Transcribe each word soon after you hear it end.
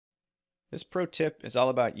This pro tip is all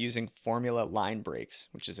about using formula line breaks,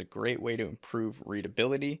 which is a great way to improve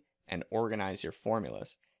readability and organize your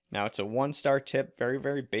formulas. Now, it's a 1-star tip,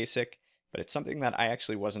 very basic, but it's something that I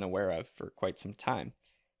actually wasn't aware of for quite some time.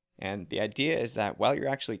 And the idea is that while you're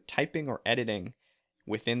actually typing or editing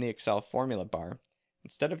within the Excel formula bar,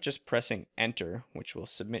 instead of just pressing enter, which will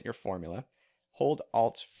submit your formula, hold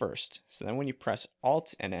Alt first. So then when you press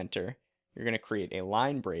Alt and enter, you're going to create a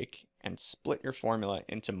line break and split your formula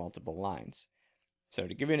into multiple lines. So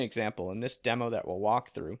to give you an example, in this demo that we'll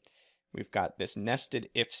walk through, we've got this nested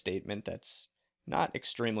if statement that's not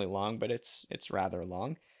extremely long, but it's rather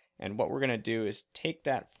long. And what we're going to do is take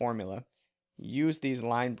that formula, use these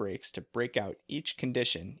line breaks to break out each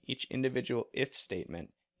condition, each individual if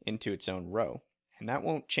statement into its own row. And that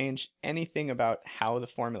won't change anything about how the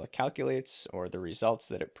formula calculates or the results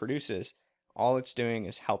that it produces. All it's doing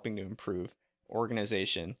is helping to improve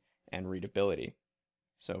organization and readability.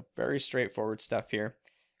 So very straightforward stuff here.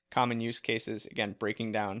 Common use cases, again,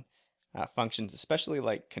 breaking down functions, especially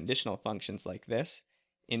like conditional functions like this,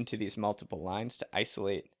 into these multiple lines to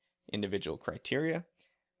isolate individual criteria,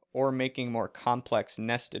 or making more complex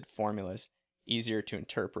nested formulas easier to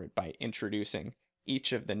interpret by introducing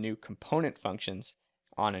each of the new component functions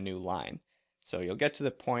on a new line. So you'll get to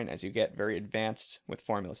the point as you get very advanced with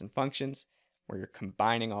formulas and functions where you're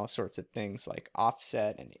combining all sorts of things like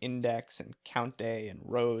offset and index and count day and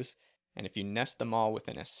rows. And if you nest them all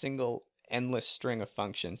within a single endless string of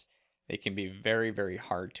functions, they can be very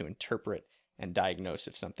hard to interpret and diagnose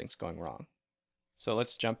if something's going wrong. So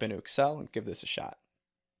let's jump into Excel and give this a shot.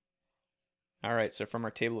 All right, so from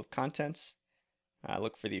our table of contents,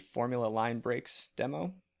 look for the formula line breaks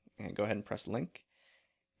demo and go ahead and press link.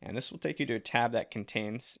 And this will take you to a tab that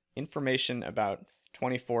contains information about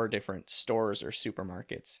 24 different stores or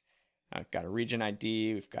supermarkets. We've got a region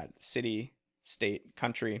ID, we've got city, state,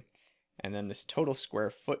 country, and then this total square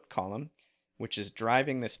foot column, which is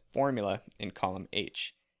driving this formula in column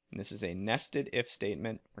H. And this is a nested if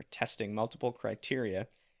statement. We're testing multiple criteria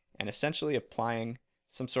and essentially applying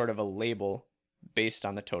some sort of a label based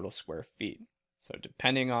on the total square feet. So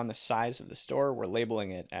depending on the size of the store, we're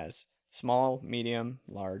labeling it as small, medium,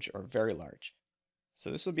 large, or very large. So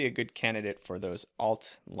this will be a good candidate for those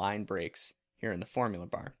alt line breaks here in the formula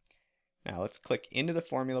bar. Now let's click into the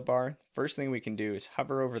formula bar. First thing we can do is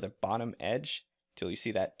hover over the bottom edge till you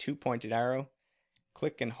see that 2-pointed arrow.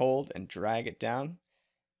 Click and hold and drag it down.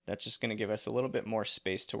 That's just going to give us a little bit more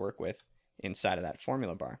space to work with inside of that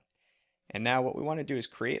formula bar. And now what we want to do is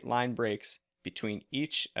create line breaks between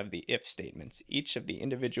each of the if statements, each of the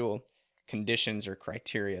individual conditions or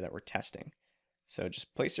criteria that we're testing. So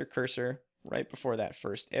just place your cursor right before that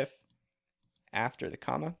first if, after the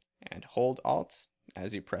comma, and hold Alt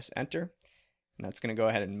as you press enter. And that's going to go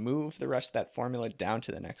ahead and move the rest of that formula down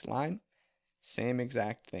to the next line. Same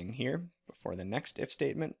exact thing here before the next if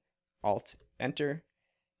statement, Alt enter,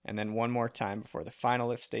 and then one more time before the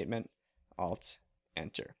final if statement, Alt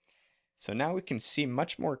enter. So now we can see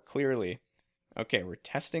much more clearly, okay, we're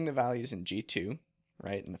testing the values in G2,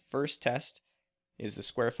 right? And the first test is the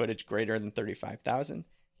square footage greater than 35,000.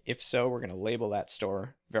 If so, we're going to label that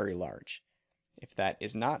store very large. If that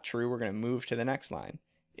is not true, we're going to move to the next line.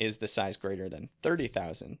 Is the size greater than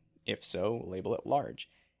 30,000? If so, we'll label it large.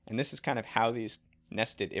 And this is kind of how these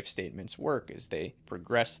nested if statements work, is they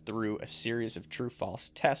progress through a series of true-false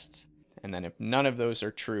tests. And then if none of those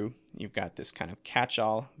are true, you've got this kind of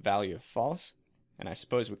catch-all value of false. And I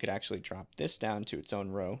suppose we could actually drop this down to its own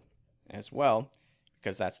row as well,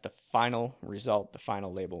 because that's the final result, the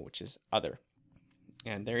final label, which is other.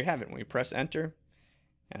 And there you have it. When we press enter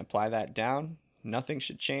and apply that down, nothing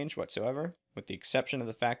should change whatsoever, with the exception of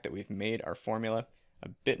the fact that we've made our formula a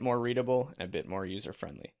bit more readable and a bit more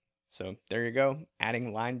user-friendly. So there you go,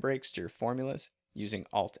 adding line breaks to your formulas using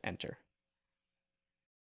Alt-Enter.